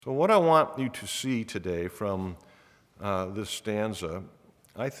So what I want you to see today from this stanza,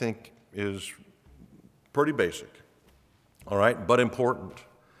 I think, is pretty basic, all right, but important.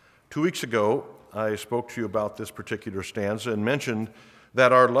 2 weeks ago, I spoke to you about this particular stanza and mentioned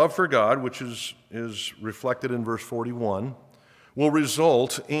that our love for God, which is reflected in verse 41, will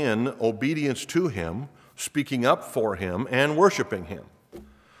result in obedience to Him, speaking up for Him, and worshiping Him.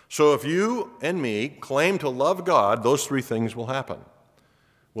 So if you and me claim to love God, those three things will happen.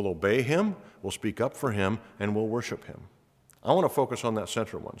 We'll obey Him, we'll speak up for Him, and we'll worship Him. I want to focus on that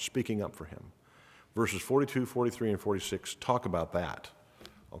central one, speaking up for Him. Verses 42, 43, and 46 talk about that,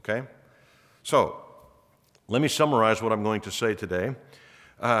 okay? So, let me summarize what I'm going to say today.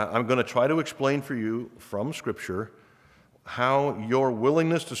 I'm going to try to explain for you from Scripture how your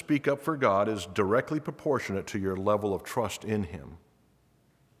willingness to speak up for God is directly proportionate to your level of trust in Him.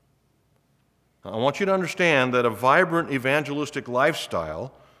 I want you to understand that a vibrant evangelistic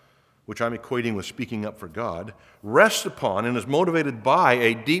lifestyle, which I'm equating with speaking up for God, rests upon and is motivated by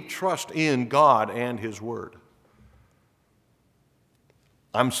a deep trust in God and His Word.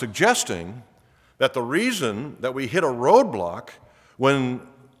 I'm suggesting that the reason that we hit a roadblock when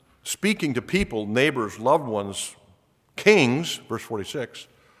speaking to people, neighbors, loved ones, kings, verse 46,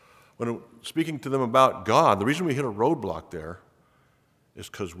 when speaking to them about God, the reason we hit a roadblock there is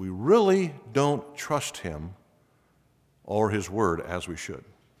because we really don't trust Him or His Word as we should.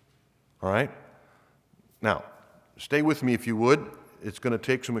 All right? Now, stay with me if you would. It's going to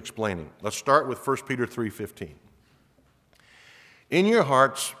take some explaining. Let's start with 1 Peter 3:15. In your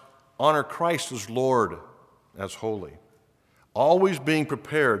hearts, honor Christ as Lord, as holy, always being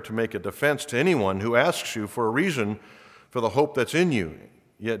prepared to make a defense to anyone who asks you for a reason for the hope that's in you,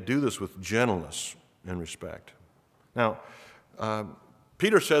 yet do this with gentleness and respect. Now,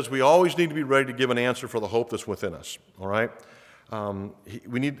 Peter says we always need to be ready to give an answer for the hope that's within us, all right?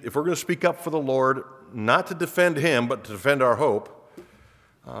 If we're going to speak up for the Lord, not to defend Him, but to defend our hope,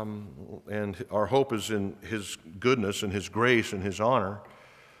 and our hope is in His goodness and His grace and His honor,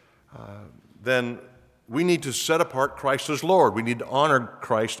 then we need to set apart Christ as Lord. We need to honor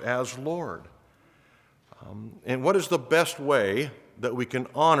Christ as Lord. And what is the best way that we can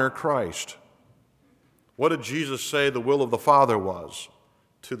honor Christ? What did Jesus say the will of the Father was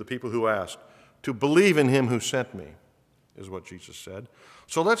to the people who asked? To believe in Him who sent me, is what Jesus said.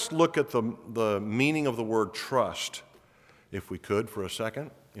 So let's look at the meaning of the word trust, if we could, for a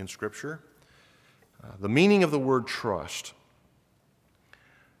second, in Scripture. The meaning of the word trust.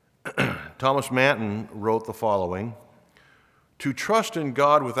 Thomas Manton wrote the following: to trust in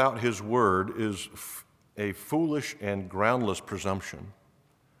God without His Word is a foolish and groundless presumption.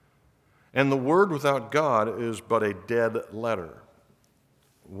 And the Word without God is but a dead letter.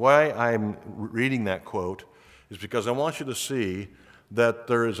 Why I'm reading that quote is because I want you to see that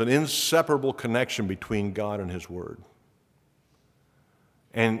there is an inseparable connection between God and His Word.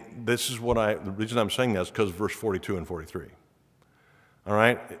 And this is the reason I'm saying that is because of verse 42 and 43. All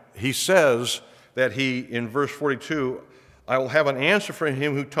right? He says that in verse 42, I will have an answer for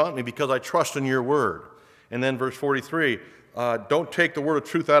him who taught me because I trust in your word. And then verse 43, don't take the word of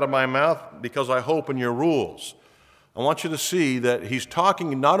truth out of my mouth because I hope in your rules. I want you to see that he's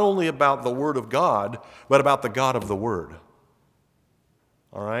talking not only about the Word of God, but about the God of the Word.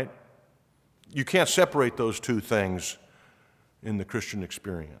 All right? You can't separate those two things in the Christian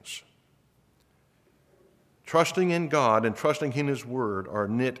experience. Trusting in God and trusting in His Word are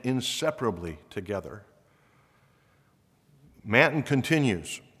knit inseparably together. Manton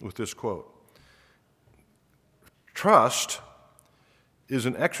continues with this quote: trust is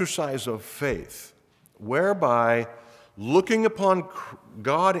an exercise of faith, whereby looking upon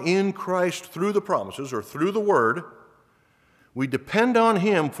God in Christ through the promises or through the Word, we depend on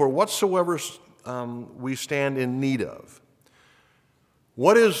Him for whatsoever we stand in need of.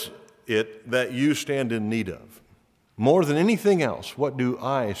 What is it that you stand in need of? More than anything else, what do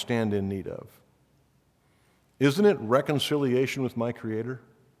I stand in need of? Isn't it reconciliation with my Creator?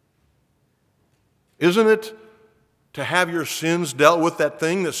 Isn't it to have your sins dealt with, that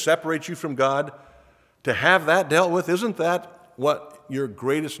thing that separates you from God? To have that dealt with, isn't that what your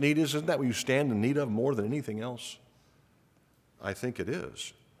greatest need is? Isn't that what you stand in need of more than anything else? I think it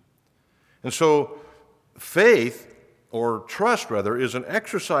is. And so faith, or trust rather, is an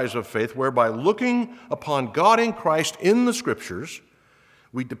exercise of faith whereby looking upon God in Christ in the Scriptures,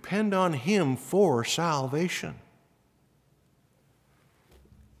 we depend on Him for salvation.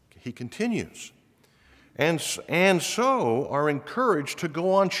 He continues. And so are encouraged to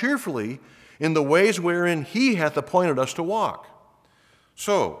go on cheerfully in the ways wherein He hath appointed us to walk.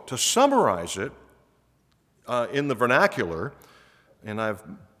 So, to summarize it in the vernacular, and I've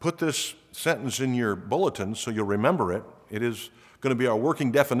put this sentence in your bulletin so you'll remember it. It is going to be our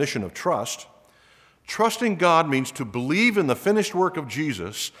working definition of trust. Trusting God means to believe in the finished work of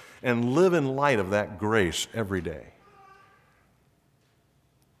Jesus and live in light of that grace every day.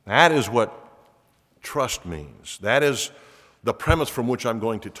 That is what trust means. That is the premise from which I'm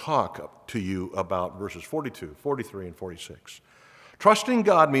going to talk to you about verses 42, 43, and 46. Trusting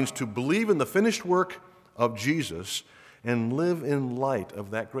God means to believe in the finished work of Jesus and live in light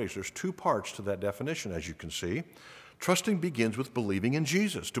of that grace. There's two parts to that definition, as you can see. Trusting begins with believing in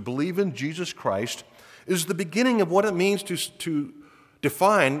Jesus. To believe in Jesus Christ is the beginning of what it means to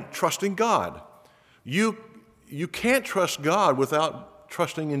define trusting God. You can't trust God without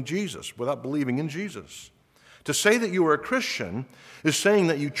trusting in Jesus, without believing in Jesus. To say that you are a Christian is saying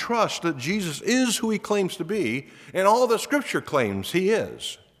that you trust that Jesus is who he claims to be and all that Scripture claims he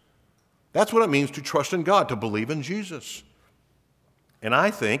is. That's what it means to trust in God, to believe in Jesus. And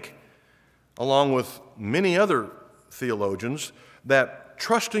I think, along with many other theologians, that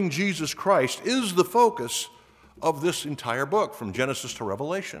trusting Jesus Christ is the focus of this entire book, from Genesis to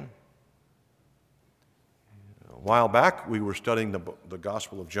Revelation. A while back, we were studying the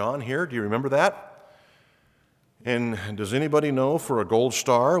Gospel of John here. Do you remember that? And does anybody know for a gold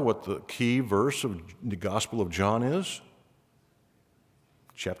star what the key verse of the Gospel of John is?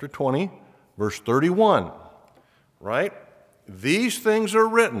 Chapter 20, verse 31, right? These things are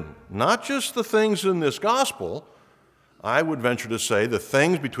written, not just the things in this gospel. I would venture to say the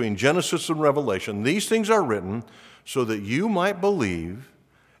things between Genesis and Revelation, these things are written so that you might believe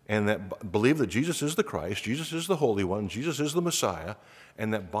that Jesus is the Christ, Jesus is the Holy One, Jesus is the Messiah,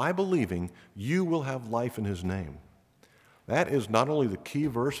 and that by believing you will have life in his name. That is not only the key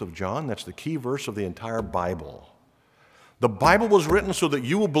verse of John, that's the key verse of the entire Bible. The Bible was written so that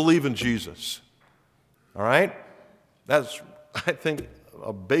you will believe in Jesus. All right? That's, I think,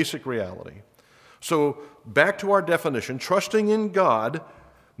 a basic reality. So, back to our definition, trusting in God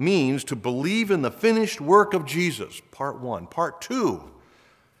means to believe in the finished work of Jesus, part one. Part two,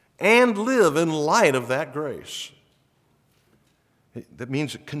 and live in light of that grace. That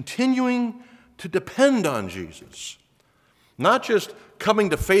means continuing to depend on Jesus. Not just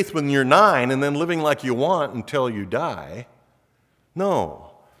coming to faith when you're 9 and then living like you want until you die.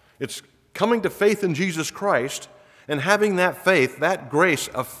 No, it's coming to faith in Jesus Christ and having that faith, that grace,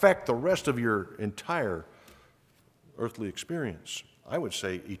 affect the rest of your entire earthly experience. I would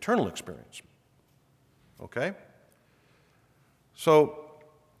say eternal experience. Okay? So,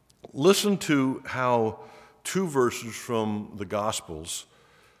 listen to how two verses from the Gospels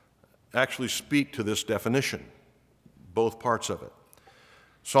actually speak to this definition, both parts of it.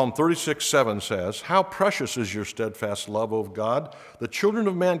 Psalm 36:7 says, "How precious is your steadfast love, O God! The children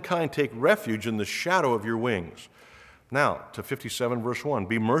of mankind take refuge in the shadow of your wings." Now, to 57 verse 1,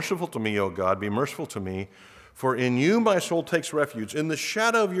 "Be merciful to me, O God, be merciful to me, for in you my soul takes refuge. In the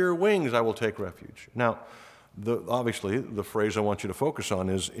shadow of your wings I will take refuge." Now, obviously, the phrase I want you to focus on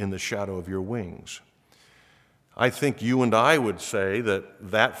is "in the shadow of your wings." I think you and I would say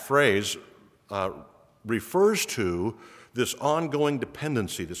that phrase refers to this ongoing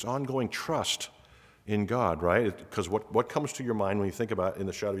dependency, this ongoing trust in God, right? Because what comes to your mind when you think about "in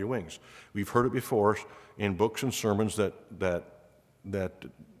the shadow of your wings"? We've heard it before in books and sermons that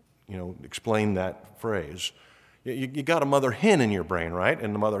explain that phrase. You got a mother hen in your brain, right?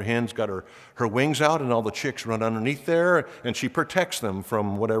 And the mother hen's got her wings out, and all the chicks run underneath there, and she protects them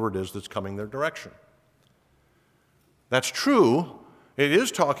from whatever it is that's coming their direction. That's true. It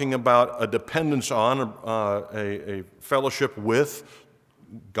is talking about a dependence on, a fellowship with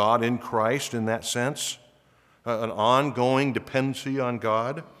God in Christ in that sense, an ongoing dependency on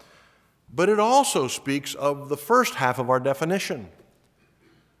God. But it also speaks of the first half of our definition,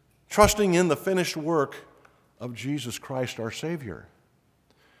 trusting in the finished work of Jesus Christ, our Savior.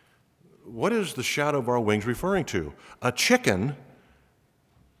 What is the shadow of our wings referring to? A chicken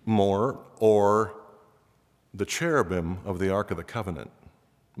more, or the cherubim of the Ark of the Covenant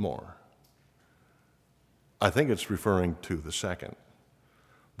more? I think it's referring to the second.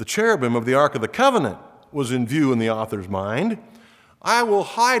 The cherubim of the Ark of the Covenant was in view in the author's mind. I will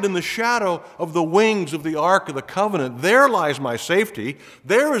hide in the shadow of the wings of the Ark of the Covenant. There lies my safety.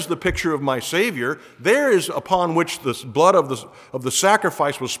 There is the picture of my Savior. There is upon which the blood of the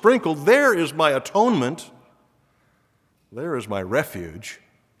sacrifice was sprinkled. There is my atonement. There is my refuge.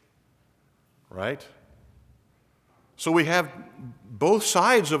 Right? So we have both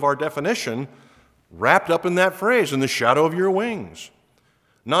sides of our definition wrapped up in that phrase, "in the shadow of your wings."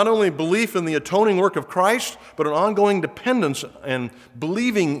 Not only belief in the atoning work of Christ, but an ongoing dependence and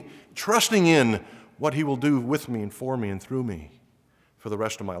believing, trusting in what he will do with me and for me and through me. for the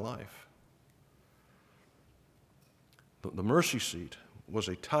rest of my life. The mercy seat was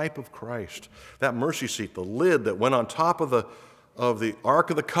a type of Christ. That mercy seat, the lid that went on top of the Ark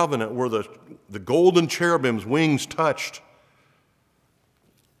of the Covenant where the golden cherubim's wings touched,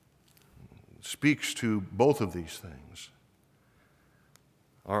 speaks to both of these things.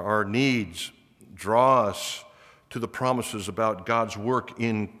 Our needs draw us to the promises about God's work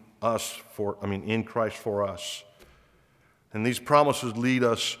in Christ for us. And these promises lead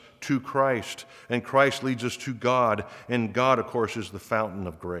us to Christ, and Christ leads us to God, and God, of course, is the fountain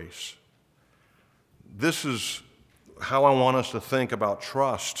of grace. This is how I want us to think about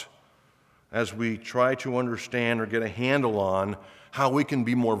trust as we try to understand or get a handle on how we can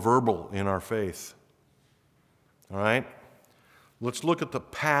be more verbal in our faith. All right? Let's look at the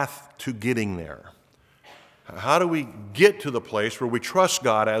path to getting there. How do we get to the place where we trust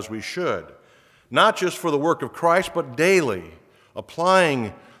God as we should? Not just for the work of Christ, but daily,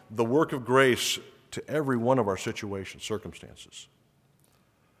 applying the work of grace to every one of our situations, circumstances.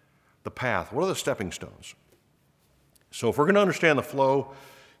 The path. What are the stepping stones? So if we're going to understand the flow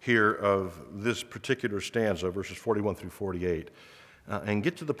here of this particular stanza, verses 41 through 48, and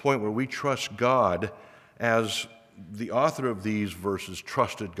get to the point where we trust God as the author of these verses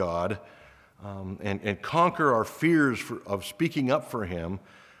trusted God, and conquer our fears of speaking up for Him,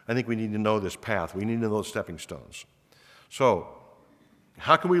 I think we need to know this path. We need to know those stepping stones. So,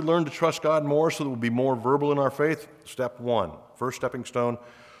 how can we learn to trust God more so that we'll be more verbal in our faith? Step one, first stepping stone,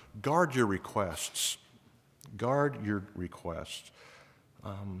 guard your requests. Guard your requests.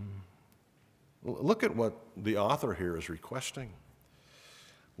 Look at what the author here is requesting.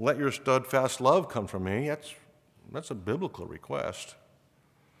 Let your steadfast love come from me. That's a biblical request.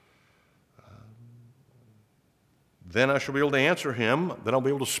 Then I shall be able to answer him. Then I'll be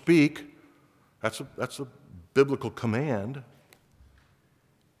able to speak. That's a biblical command.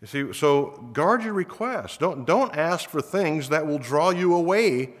 You see, so guard your requests. Don't ask for things that will draw you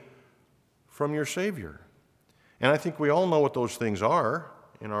away from your Savior. And I think we all know what those things are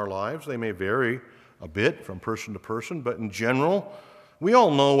in our lives. They may vary a bit from person to person, but in general, we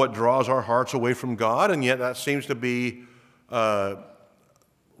all know what draws our hearts away from God, and yet that seems to be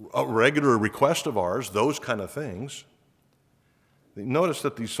a regular request of ours, those kind of things. Notice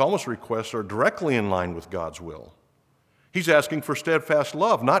that these psalmist requests are directly in line with God's will. He's asking for steadfast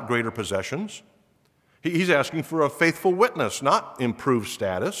love, not greater possessions. He's asking for a faithful witness, not improved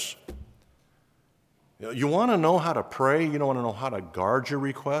status. You want to know how to pray? You don't want to know how to guard your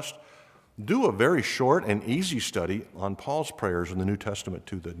request? Do a very short and easy study on Paul's prayers in the New Testament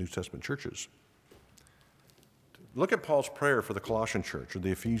to the New Testament churches. Look at Paul's prayer for the Colossian church or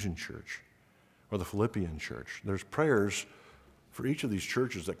the Ephesian church or the Philippian church. There's prayers for each of these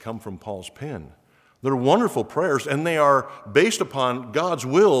churches that come from Paul's pen. They're wonderful prayers, and they are based upon God's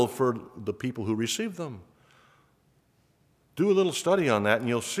will for the people who receive them. Do a little study on that, and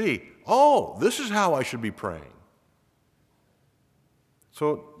you'll see, oh, this is how I should be praying.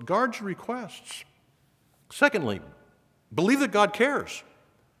 So guard your requests. Secondly, believe that God cares.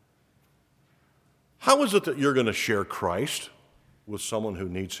 How is it that you're going to share Christ with someone who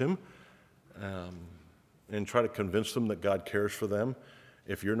needs Him and try to convince them that God cares for them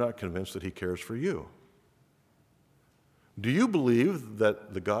if you're not convinced that He cares for you? Do you believe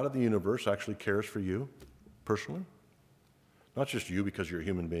that the God of the universe actually cares for you personally? Not just you because you're a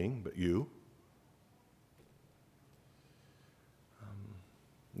human being, but you.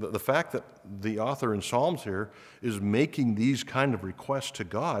 The fact that the author in Psalms here is making these kind of requests to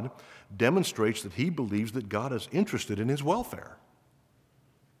God demonstrates that he believes that God is interested in his welfare.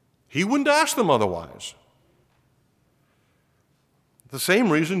 He wouldn't ask them otherwise. The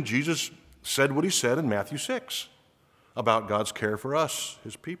same reason Jesus said what he said in Matthew 6 about God's care for us,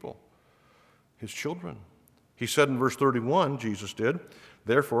 his people, his children. He said in verse 31, Jesus did,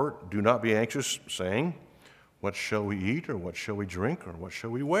 "Therefore, do not be anxious, saying, 'What shall we eat, or what shall we drink, or what shall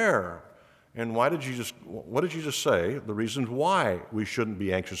we wear?'" And what did Jesus say? The reasons why we shouldn't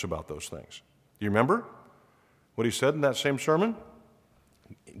be anxious about those things. Do you remember what he said in that same sermon?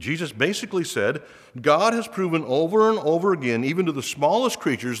 Jesus basically said, God has proven over and over again, even to the smallest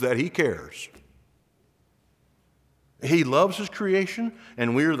creatures, that he cares. He loves his creation,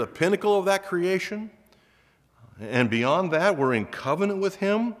 and we are the pinnacle of that creation. And beyond that, we're in covenant with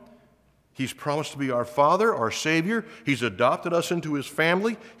him. He's promised to be our Father, our Savior. He's adopted us into his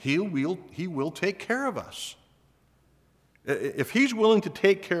family. He will take care of us. If he's willing to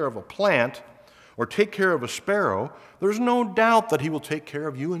take care of a plant or take care of a sparrow, there's no doubt that he will take care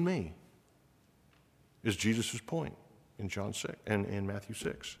of you and me, is Jesus' point in John 6 and in Matthew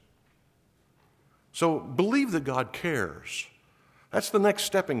 6. So believe that God cares. That's the next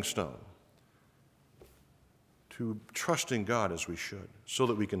stepping stone to trusting God as we should, so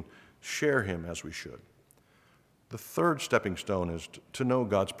that we can share Him as we should. The third stepping stone is to know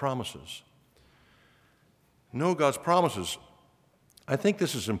God's promises. Know God's promises. I think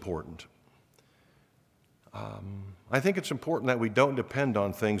this is important. I think it's important that we don't depend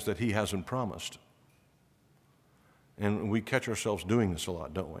on things that He hasn't promised. And we catch ourselves doing this a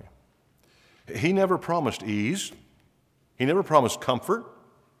lot, don't we? He never promised ease. He never promised comfort.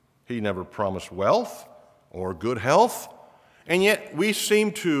 He never promised wealth or good health. And yet we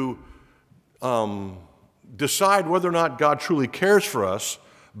seem to decide whether or not God truly cares for us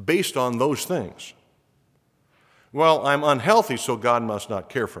based on those things. Well, I'm unhealthy, so God must not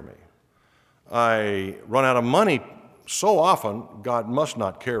care for me. I run out of money so often, God must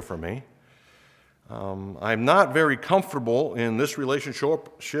not care for me. I'm not very comfortable in this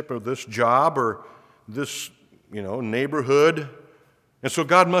relationship or this job or this, neighborhood, and so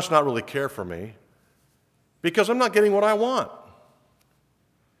God must not really care for me because I'm not getting what I want.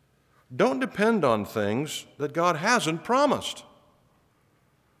 Don't depend on things that God hasn't promised.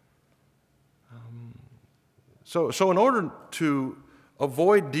 So in order to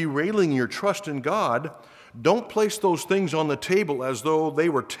avoid derailing your trust in God, don't place those things on the table as though they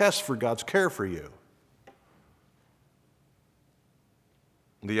were tests for God's care for you.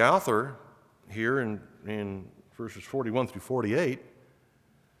 The author here in verses 41 through 48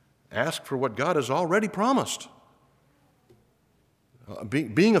 asked for what God has already promised.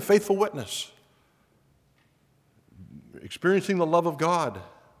 Being a faithful witness, experiencing the love of God.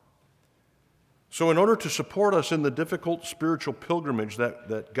 So in order to support us in the difficult spiritual pilgrimage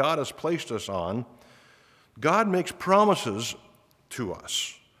that God has placed us on, God makes promises to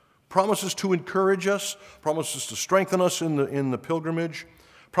us. Promises to encourage us, promises to strengthen us in the pilgrimage,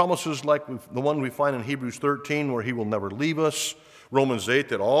 promises like the one we find in Hebrews 13 where He will never leave us, Romans 8,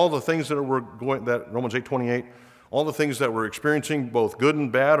 that all the things that Romans 8:28, all the things that we're experiencing, both good and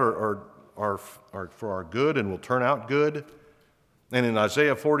bad, are for our good and will turn out good. And in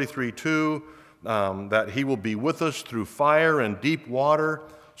Isaiah 43:2, that He will be with us through fire and deep water.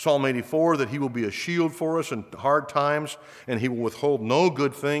 Psalm 84, that He will be a shield for us in hard times, and He will withhold no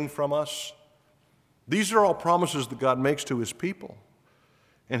good thing from us. These are all promises that God makes to His people.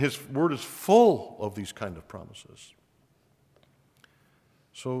 And His Word is full of these kind of promises.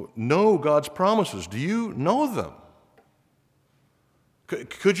 So know God's promises. Do you know them?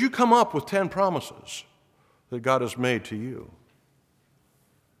 Could you come up with 10 promises that God has made to you?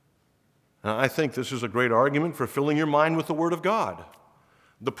 Now, I think this is a great argument for filling your mind with the Word of God.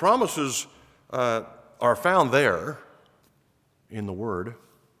 The promises are found there in the Word.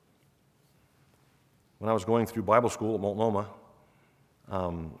 When I was going through Bible school at Multnomah,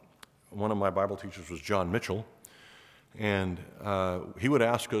 one of my Bible teachers was John Mitchell, and he would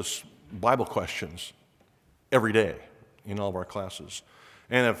ask us Bible questions every day in all of our classes.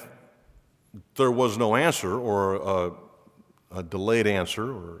 And if there was no answer or a delayed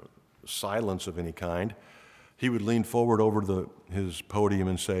answer or silence of any kind, he would lean forward over his podium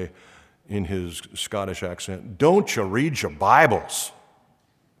and say, in his Scottish accent, "Don't you read your Bibles?"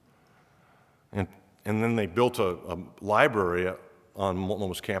 And then they built a library on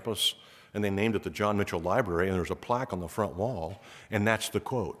Multnomah's campus, and they named it the John Mitchell Library, and there's a plaque on the front wall, and that's the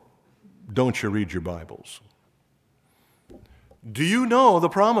quote, "Don't you read your Bibles?" Do you know the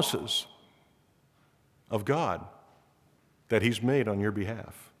promises of God that He's made on your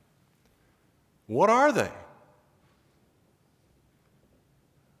behalf? What are they?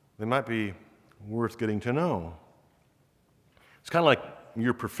 They might be worth getting to know. It's kind of like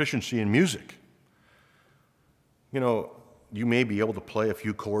your proficiency in music. You may be able to play a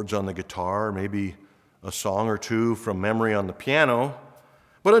few chords on the guitar, maybe a song or two from memory on the piano,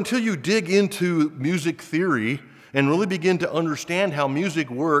 but until you dig into music theory and really begin to understand how music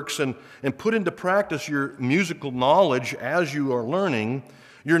works and put into practice your musical knowledge as you are learning,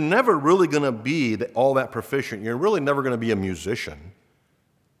 you're never really going to be all that proficient. You're really never going to be a musician,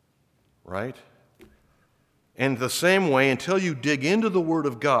 right? And the same way, until you dig into the Word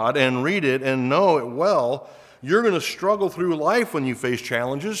of God and read it and know it well, you're going to struggle through life when you face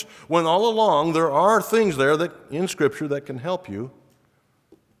challenges, when all along there are things there that in Scripture that can help you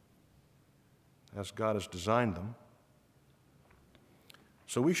as God has designed them.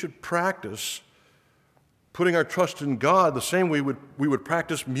 So we should practice putting our trust in God the same way we would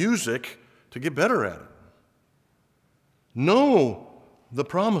practice music to get better at it. Know the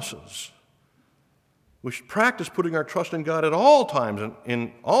promises. We should practice putting our trust in God at all times and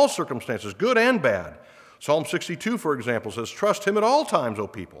in all circumstances, good and bad. Psalm 62, for example, says, "Trust Him at all times, O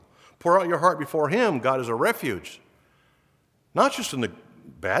people. Pour out your heart before Him. God is a refuge." Not just in the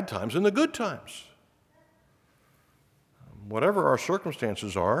bad times, in the good times. Whatever our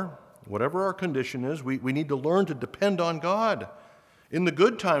circumstances are, whatever our condition is, we need to learn to depend on God. In the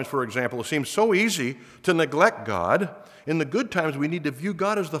good times, for example, it seems so easy to neglect God. In the good times, we need to view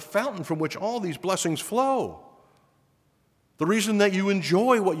God as the fountain from which all these blessings flow. The reason that you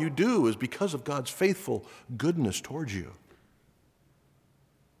enjoy what you do is because of God's faithful goodness towards you.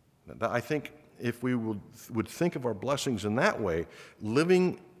 I think if we would think of our blessings in that way,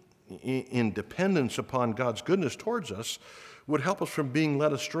 living in dependence upon God's goodness towards us would help us from being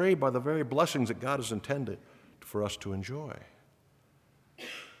led astray by the very blessings that God has intended for us to enjoy.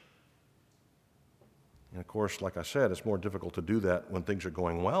 And of course, like I said, it's more difficult to do that when things are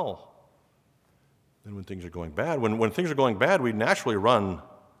going well than when things are going bad. When things are going bad, we naturally run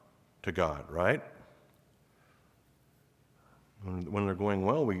to God, right? When they're going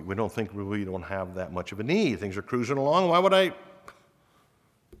well, we don't think we don't have that much of a need. Things are cruising along. Why would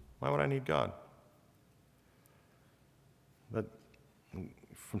I need God? But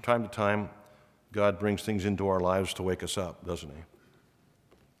from time to time, God brings things into our lives to wake us up, doesn't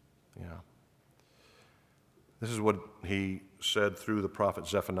he? Yeah. This is what he said through the prophet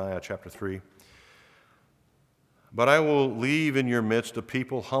Zephaniah, chapter 3. But I will leave in your midst a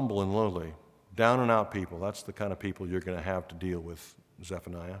people humble and lowly, down and out people. That's the kind of people you're going to have to deal with,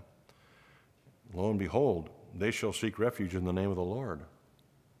 Zephaniah. Lo and behold, they shall seek refuge in the name of the Lord.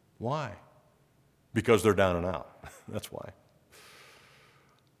 Why? Because they're down and out. That's why.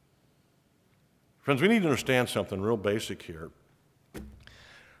 Friends, we need to understand something real basic here.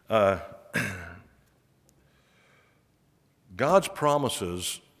 God's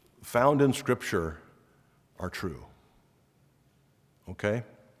promises found in Scripture are true. Okay?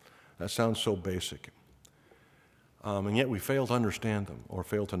 That sounds so basic. And yet we fail to understand them or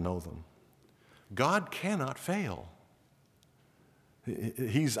fail to know them. God cannot fail.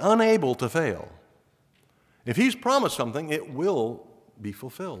 He's unable to fail. If he's promised something, it will be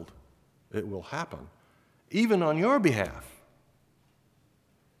fulfilled. It will happen, even on your behalf.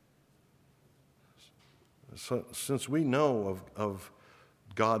 So, since we know of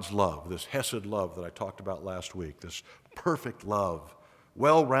God's love, this Hesed love that I talked about last week, this perfect love,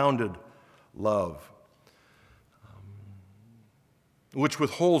 well-rounded love, which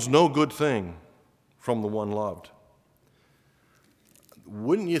withholds no good thing from the one loved,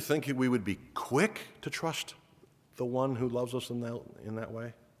 wouldn't you think we would be quick to trust the one who loves us in that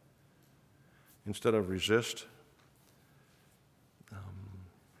way instead of resist?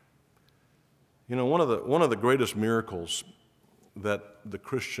 You know, one of the greatest miracles that the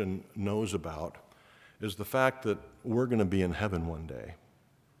Christian knows about is the fact that we're going to be in heaven one day.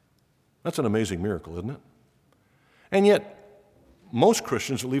 That's an amazing miracle, isn't it? And yet, most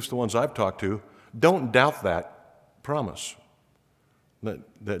Christians, at least the ones I've talked to, don't doubt that promise,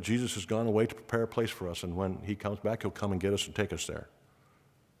 that Jesus has gone away to prepare a place for us, and when he comes back, he'll come and get us and take us there.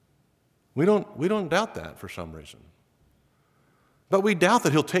 We don't doubt that for some reason. But we doubt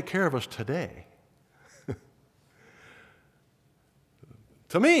that he'll take care of us today.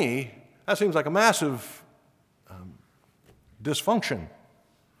 To me, that seems like a massive dysfunction.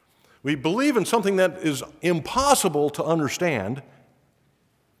 We believe in something that is impossible to understand,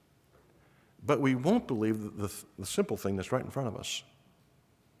 but we won't believe the simple thing that's right in front of us.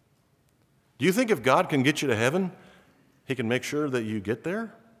 Do you think if God can get you to heaven, he can make sure that you get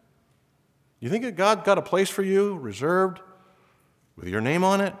there? You think that God got a place for you reserved with your name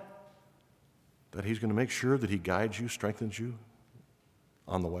on it, that he's going to make sure that he guides you, strengthens you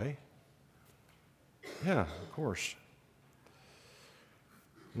on the way? Yeah, of course.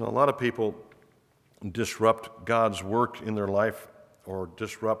 You know, a lot of people disrupt God's work in their life or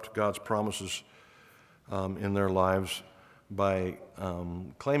disrupt God's promises in their lives by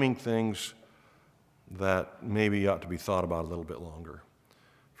claiming things that maybe ought to be thought about a little bit longer.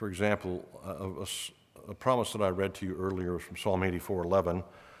 For example, a promise that I read to you earlier was from Psalm 84:11.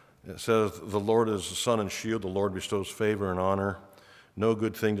 It says, "The Lord is the sun and shield. The Lord bestows favor and honor. No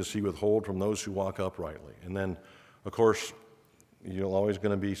good thing does he withhold from those who walk uprightly." And then, of course, you're always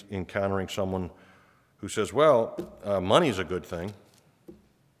going to be encountering someone who says, well, money's a good thing,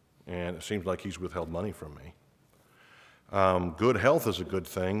 and it seems like he's withheld money from me. Good health is a good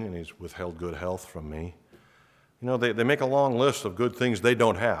thing, and he's withheld good health from me. You know, they make a long list of good things they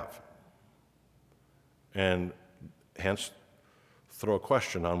don't have, and hence throw a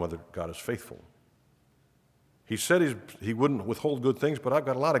question on whether God is faithful. He said he wouldn't withhold good things, but I've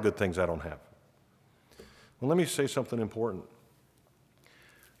got a lot of good things I don't have. Well, let me say something important.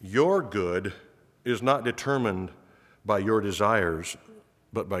 Your good is not determined by your desires,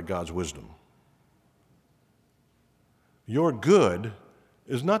 but by God's wisdom. Your good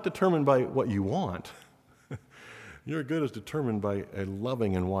is not determined by what you want. Your good is determined by a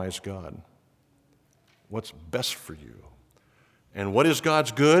loving and wise God. What's best for you. And what is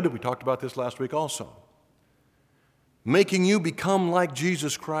God's good? We talked about this last week also. Making you become like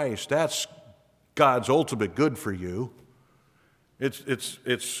Jesus Christ. That's God's ultimate good for you.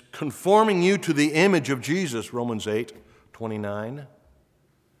 It's conforming you to the image of Jesus, Romans 8:29.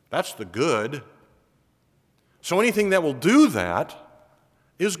 That's the good. So anything that will do that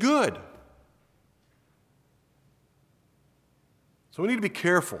is good. So we need to be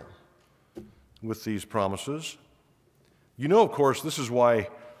careful with these promises. You know, of course, this is why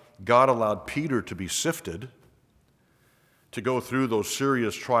God allowed Peter to be sifted, to go through those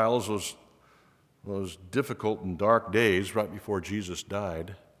serious trials, those difficult and dark days right before Jesus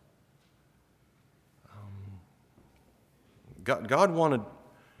died. God wanted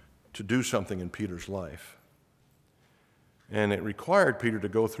to do something in Peter's life, and it required Peter to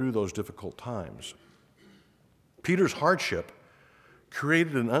go through those difficult times. Peter's hardship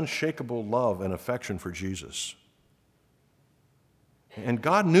created an unshakable love and affection for Jesus. And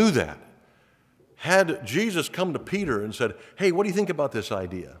God knew that. Had Jesus come to Peter and said, hey, what do you think about this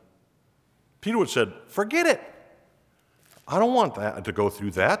idea? Peter would have said, forget it. I don't want that to go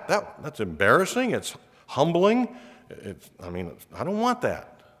through that. That's embarrassing. It's humbling. I don't want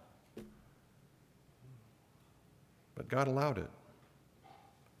that. But God allowed it.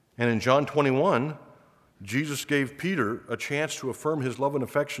 And in John 21, Jesus gave Peter a chance to affirm his love and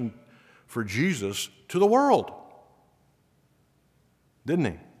affection for Jesus to the world. Didn't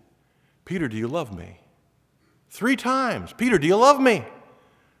he? Peter, do you love me? 3 times. Peter, do you love me?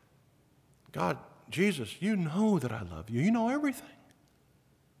 God, Jesus, you know that I love you. You know everything.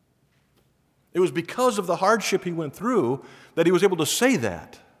 It was because of the hardship he went through that he was able to say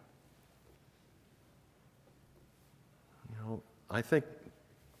that. I think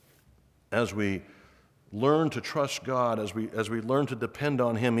as we learn to trust God, as we learn to depend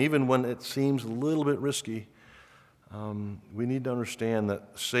on him, even when it seems a little bit risky, we need to understand that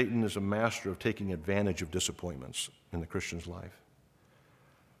Satan is a master of taking advantage of disappointments in the Christian's life.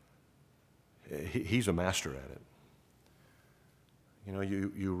 He's a master at it. You know,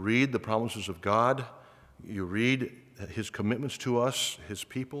 you read the promises of God, you read his commitments to us, his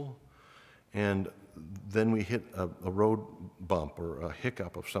people, and then we hit a road bump or a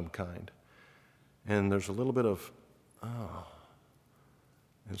hiccup of some kind. And there's a little bit of,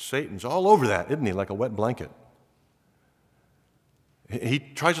 and Satan's all over that, isn't he, like a wet blanket. He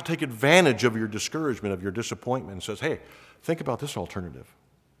tries to take advantage of your discouragement, of your disappointment, and says, hey, think about this alternative.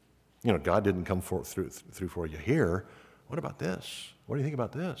 You know, God didn't come through for you here. What about this? What do you think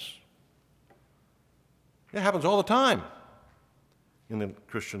about this? It happens all the time in the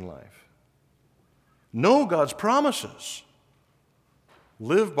Christian life. Know God's promises.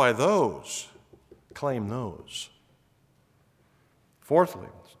 Live by those. Claim those. Fourthly,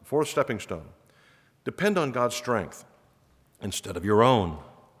 fourth stepping stone, depend on God's strength instead of your own.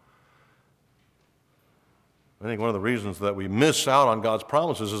 I think one of the reasons that we miss out on God's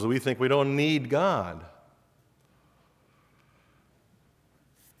promises is that we think we don't need God.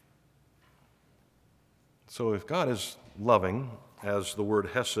 So if God is loving, as the word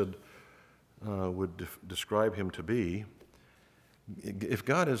hesed would describe him to be, if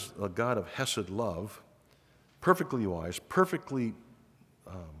God is a God of hesed love, perfectly wise, perfectly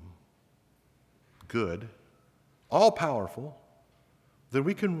good, all-powerful, then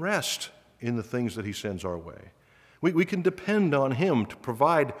we can rest in the things that he sends our way. We can depend on him to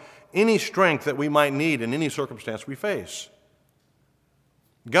provide any strength that we might need in any circumstance we face.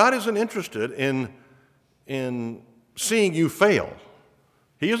 God isn't interested in seeing you fail.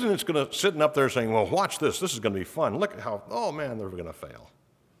 He isn't just going to sitting up there saying, well, watch this. This is going to be fun. Look at how, oh, man, they're going to fail.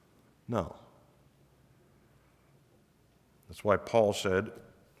 No. That's why Paul said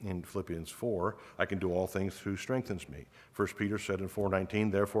in Philippians 4, I can do all things who strengthens me. 1 Peter said in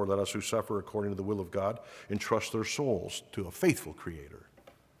 4:19, therefore let us who suffer according to the will of God entrust their souls to a faithful Creator.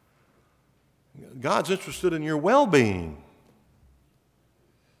 God's interested in your well-being.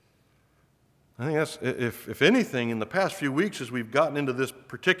 I think that's, if anything, in the past few weeks as we've gotten into this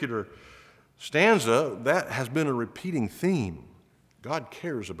particular stanza, that has been a repeating theme. God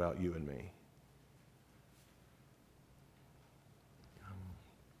cares about you and me.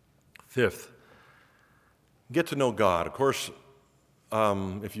 Fifth, get to know God. Of course,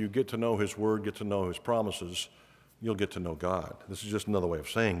 if you get to know his word, get to know his promises, you'll get to know God. This is just another way of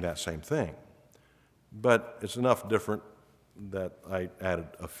saying that same thing. But it's enough different that I added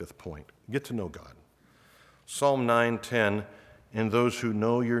a fifth point. Get to know God. Psalm 9:10, and those who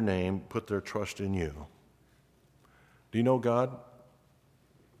know your name put their trust in you. Do you know God?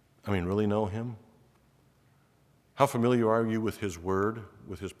 I mean, really know him? How familiar are you with his word,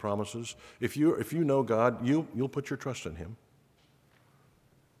 with his promises? If you know God, you'll put your trust in him.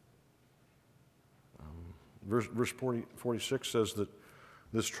 Verse 46 says that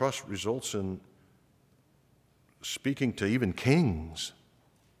this trust results in speaking to even kings.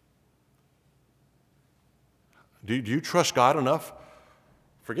 Do you trust God enough?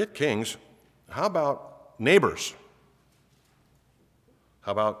 Forget kings. How about neighbors?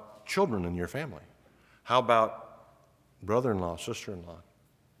 How about children in your family? How about brother-in-law, sister-in-law,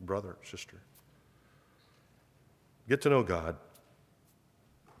 brother, sister? Get to know God.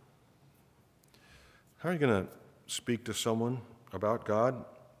 How are you going to speak to someone about God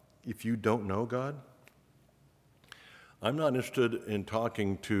if you don't know God? I'm not interested in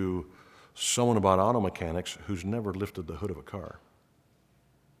talking to someone about auto mechanics who's never lifted the hood of a car.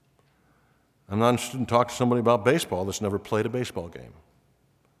 I'm not interested in talking to somebody about baseball that's never played a baseball game.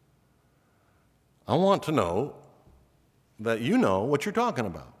 I want to know that you know what you're talking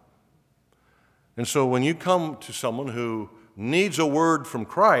about. And so when you come to someone who needs a word from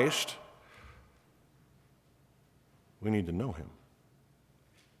Christ, we need to know him.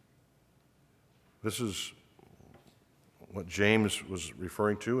 This is what James was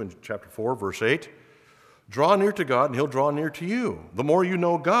referring to in chapter 4, verse 8. Draw near to God, and he'll draw near to you. The more you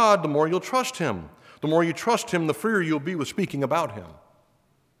know God, the more you'll trust him. The more you trust him, the freer you'll be with speaking about him.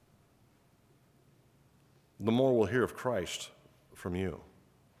 The more we'll hear of Christ from you.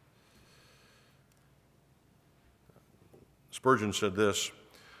 Spurgeon said this,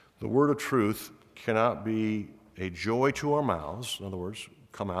 the word of truth cannot be a joy to our mouths, in other words,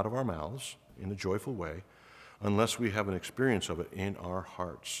 come out of our mouths in a joyful way, unless we have an experience of it in our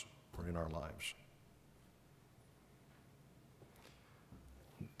hearts or in our lives.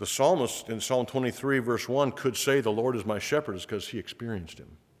 The psalmist in Psalm 23, verse 1, could say, the Lord is my shepherd, is because he experienced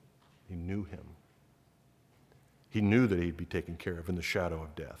him. He knew him. He knew that he'd be taken care of in the shadow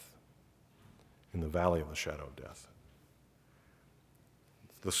of death, in the valley of the shadow of death.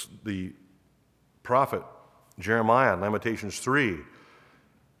 The prophet Jeremiah in Lamentations 3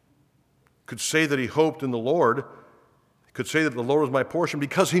 could say that he hoped in the Lord, he could say that the Lord was my portion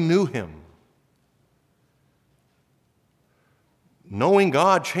because he knew him. Knowing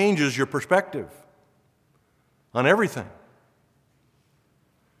God changes your perspective on everything.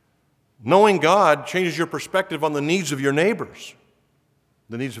 Knowing God changes your perspective on the needs of your neighbors,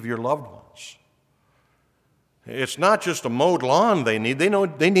 the needs of your loved ones. It's not just a mowed lawn they need. They know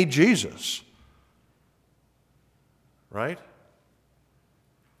they need Jesus. Right?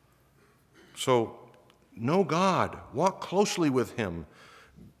 So, know God. Walk closely with him.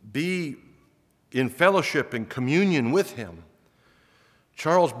 Be in fellowship and communion with him.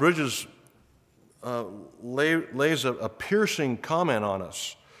 Charles Bridges lays a piercing comment on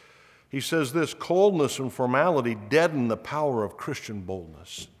us. He says this, coldness and formality deaden the power of Christian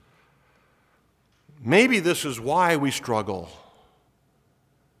boldness. Maybe this is why we struggle.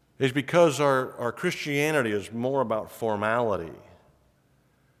 It's because our Christianity is more about formality,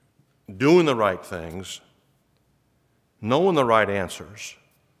 doing the right things, knowing the right answers,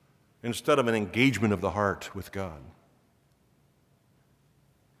 instead of an engagement of the heart with God.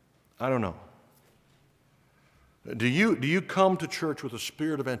 I don't know. Do you come to church with a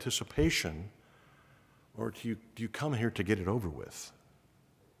spirit of anticipation, or do you come here to get it over with?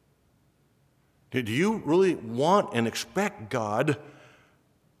 Do you really want and expect God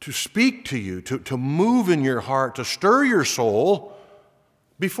to speak to you, to move in your heart, to stir your soul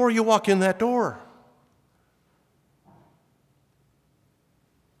before you walk in that door?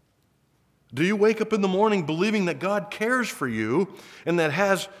 Do you wake up in the morning believing that God cares for you and that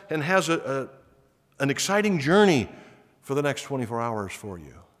has an exciting journey for the next 24 hours for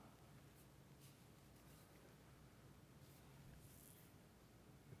you?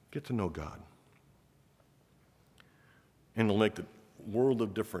 Get to know God. And it'll make the world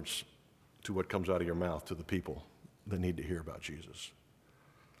of difference to what comes out of your mouth to the people that need to hear about Jesus.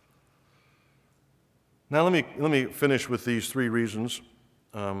 Now let me finish with these three reasons.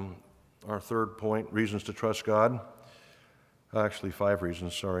 Our third point, reasons to trust God. Actually, 5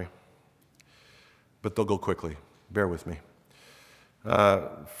 reasons, sorry. But they'll go quickly. Bear with me.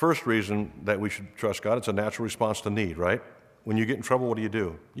 First reason that we should trust God, it's a natural response to need, right? When you get in trouble, what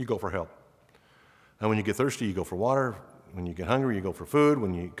do? You go for help. And when you get thirsty, you go for water. When you get hungry, you go for food.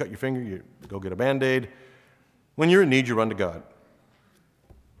 When you cut your finger, you go get a Band-Aid. When you're in need, you run to God.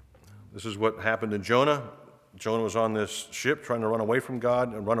 This is what happened to Jonah. Jonah was on this ship trying to run away from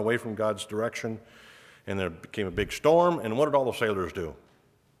God and run away from God's direction. And there became a big storm. And what did all the sailors do?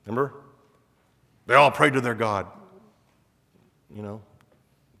 Remember? They all prayed to their God.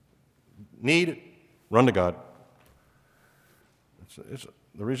 need, run to God.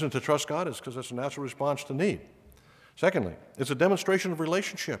 The reason to trust God is because it's a natural response to need. Secondly, it's a demonstration of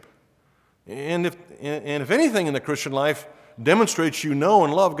relationship. And if anything in the Christian life demonstrates you know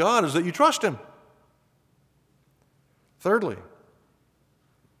and love God, is that you trust Him. Thirdly,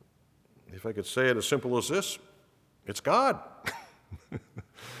 if I could say it as simple as this, it's God.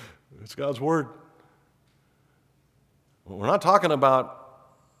 It's God's Word. We're not talking about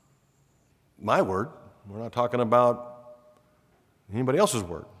my word. We're not talking about anybody else's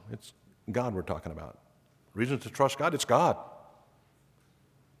word. It's God we're talking about. Reason to trust God, it's God.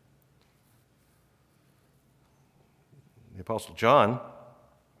 The Apostle John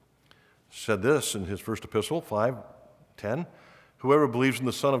said this in his first epistle, 5:10. Whoever believes in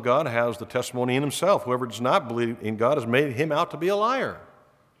the Son of God has the testimony in himself. Whoever does not believe in God has made him out to be a liar.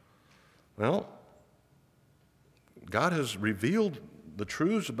 Well, God has revealed the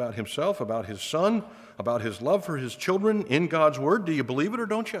truths about Himself, about His Son, about His love for His children in God's Word. Do you believe it or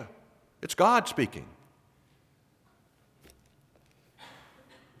don't you? It's God speaking.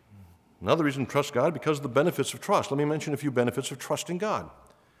 Another reason to trust God, because of the benefits of trust. Let me mention a few benefits of trusting God.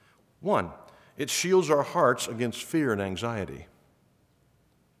 One, it shields our hearts against fear and anxiety.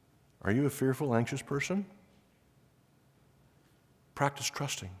 Are you a fearful, anxious person? Practice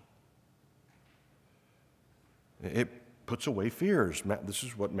trusting. It puts away fears. This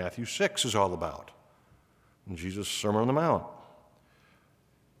is what Matthew 6 is all about. In Jesus' Sermon on the Mount.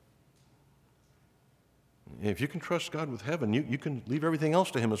 If you can trust God with heaven, you can leave everything else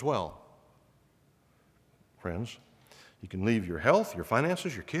to Him as well. Friends, you can leave your health, your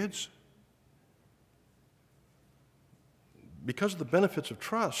finances, your kids. Because of the benefits of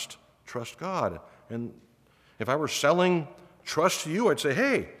trust God. And if I were selling trust to you, I'd say,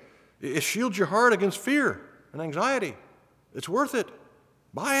 hey, it shields your heart against fear and anxiety. It's worth it.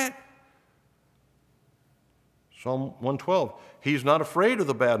 Buy it. Psalm 112, He's not afraid of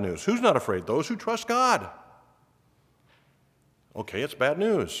the bad news. Who's not afraid? Those who trust God. Okay, it's bad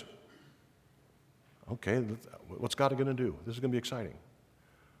news. Okay, what's God going to do? This is going to be exciting.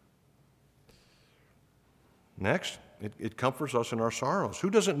 Next, it comforts us in our sorrows. Who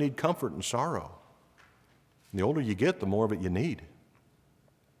doesn't need comfort in sorrow? The older you get, the more of it you need.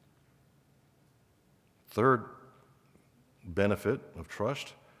 Third benefit of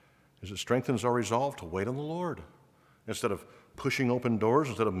trust is it strengthens our resolve to wait on the Lord. Instead of pushing open doors,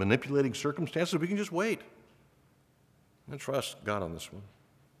 instead of manipulating circumstances, we can just wait and trust God on this one.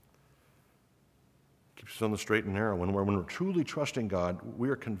 Keeps us on the straight and narrow. When we're truly trusting God, we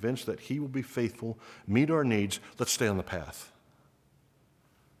are convinced that He will be faithful, meet our needs. Let's stay on the path.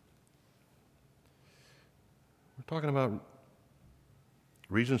 We're talking about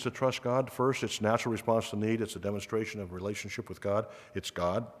reasons to trust God. First, it's natural response to need. It's a demonstration of relationship with God. It's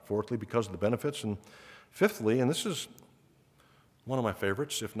God. Fourthly, because of the benefits. And fifthly, and this is one of my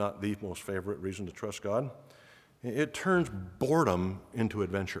favorites, if not the most favorite reason to trust God, it turns boredom into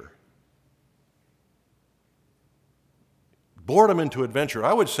adventure. Boredom into adventure.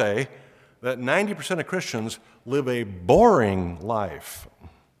 I would say that 90% of Christians live a boring life.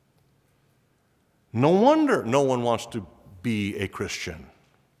 No wonder no one wants to be a Christian.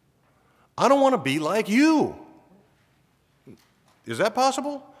 I don't want to be like you. Is that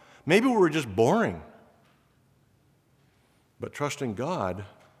possible? Maybe we're just boring. But trusting God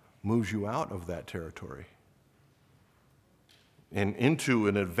moves you out of that territory and into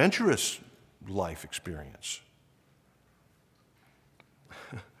an adventurous life experience.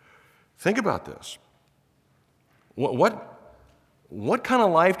 Think about this. What kind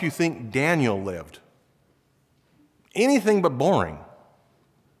of life do you think Daniel lived? Anything but boring.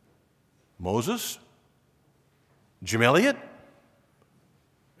 Moses? Jim Elliot?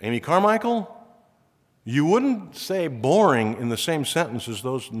 Amy Carmichael? You wouldn't say boring in the same sentence as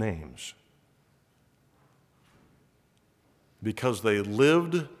those names. Because they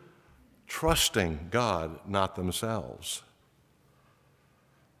lived trusting God, not themselves.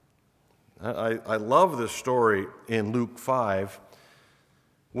 I love this story in Luke 5,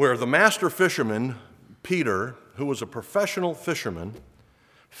 where the master fisherman, Peter, who was a professional fisherman,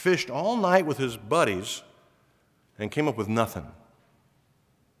 fished all night with his buddies and came up with nothing.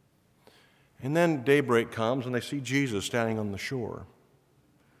 And then daybreak comes and they see Jesus standing on the shore.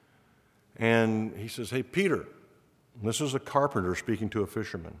 And he says, hey, Peter, this is a carpenter speaking to a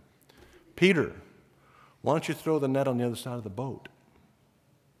fisherman. Peter, why don't you throw the net on the other side of the boat?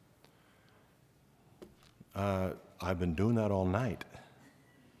 I've been doing that all night.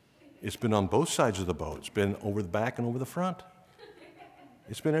 It's been on both sides of the boat. It's been over the back and over the front.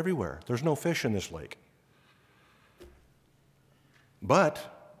 It's been everywhere. There's no fish in this lake. But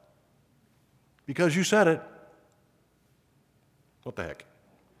because you said it, what the heck?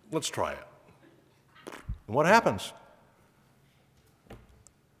 Let's try it. And what happens?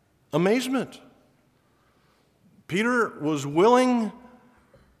 Amazement. Peter was willing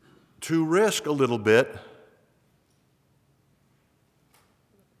to risk a little bit,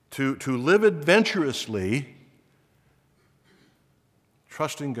 to live adventurously,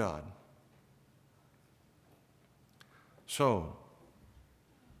 trusting God. So,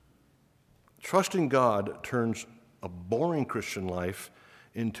 trusting God turns a boring Christian life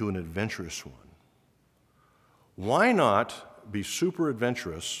into an adventurous one. Why not be super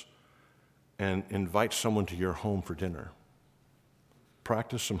adventurous and invite someone to your home for dinner?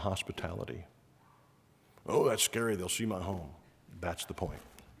 Practice some hospitality. Oh, that's scary. They'll see my home. That's the point.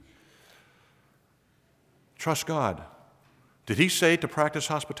 Trust God. Did he say to practice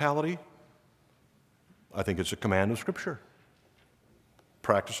hospitality? I think it's a command of Scripture.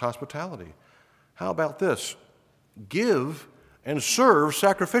 Practice hospitality. How about this? Give and serve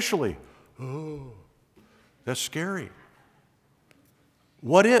sacrificially. Oh, that's scary.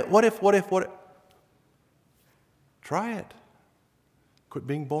 What if? Try it. Quit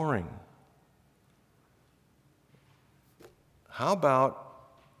being boring. How about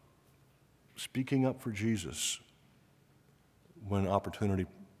speaking up for Jesus when opportunity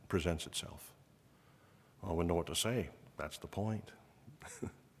presents itself? Well, we know what to say. That's the point.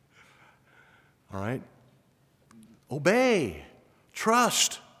 All right? Obey.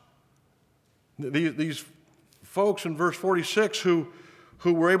 Trust. These folks in verse 46 who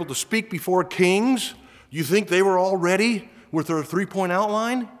were able to speak before kings, you think they were all ready with their three-point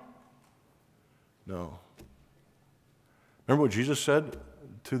outline? No. Remember what Jesus said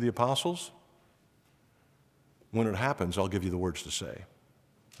to the apostles? When it happens, I'll give you the words to say,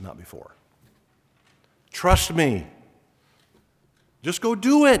 not before. Trust me. Just go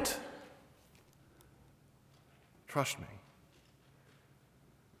do it. Trust me.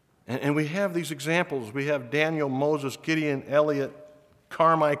 And we have these examples. We have Daniel, Moses, Gideon, Eliot,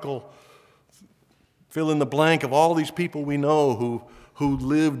 Carmichael, fill in the blank of all these people we know who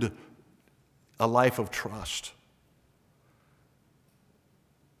lived a life of trust.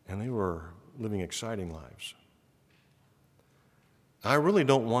 And they were living exciting lives. I really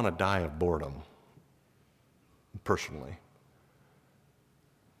don't want to die of boredom, personally.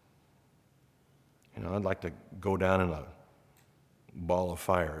 You know, I'd like to go down in a ball of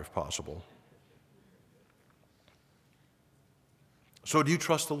fire if possible. So do you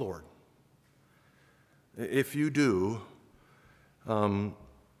trust the Lord? If you do,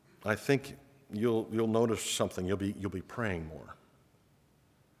 I think you'll notice something. You'll be praying more.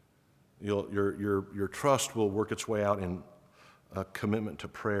 Your trust will work its way out in a commitment to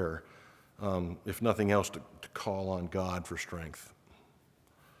prayer, if nothing else, to call on God for strength.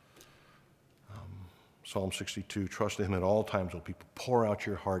 Psalm 62, trust in him at all times, O people. Pour out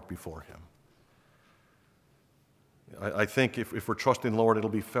your heart before him. I think if we're trusting the Lord, it'll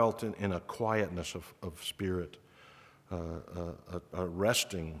be felt in a quietness of spirit, a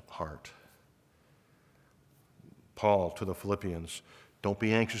resting heart. Paul to the Philippians, don't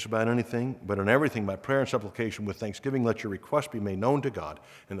be anxious about anything, but in everything by prayer and supplication with thanksgiving let your requests be made known to God,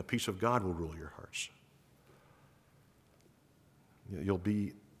 and the peace of God will rule your hearts. There'll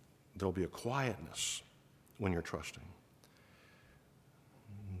be a quietness when you're trusting.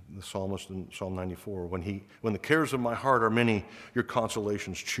 The psalmist in Psalm 94, when the cares of my heart are many, your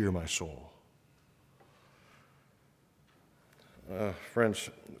consolations cheer my soul. Friends,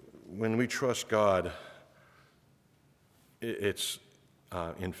 when we trust God, it's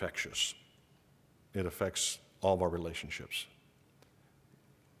infectious. It affects all of our relationships.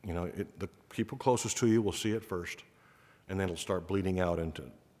 You know, the people closest to you will see it first, and then it'll start bleeding out into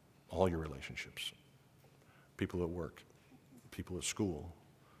all your relationships. People at work, people at school,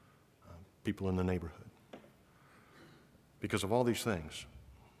 people in the neighborhood. Because of all these things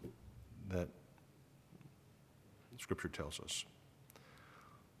that Scripture tells us.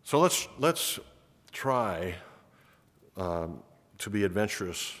 So let's try to be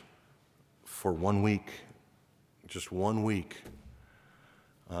adventurous for 1 week, just 1 week.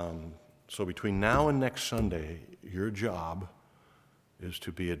 So between now and next Sunday, your job is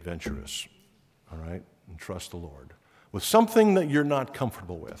to be adventurous, all right? And trust the Lord with something that you're not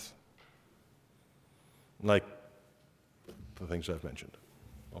comfortable with, like the things I've mentioned,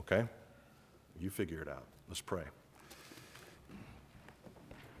 okay? You figure it out. Let's pray.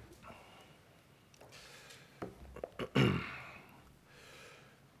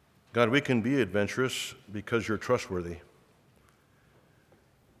 God, we can be adventurous because you're trustworthy.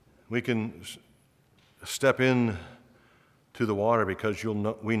 We can step in to through the water because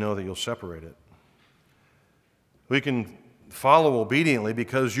we know that you'll separate it. We can follow obediently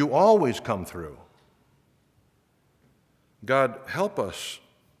because you always come through. God, help us.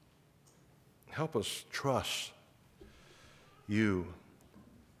 Help us trust you.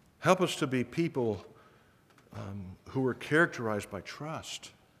 Help us to be people who are characterized by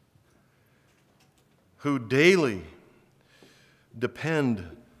trust, who daily depend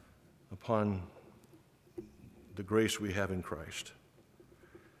upon the grace we have in Christ.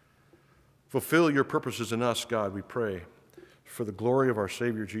 Fulfill your purposes in us, God, we pray, for the glory of our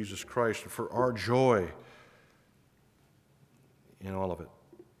Savior Jesus Christ and for our joy in all of it.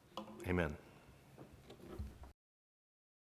 Amen.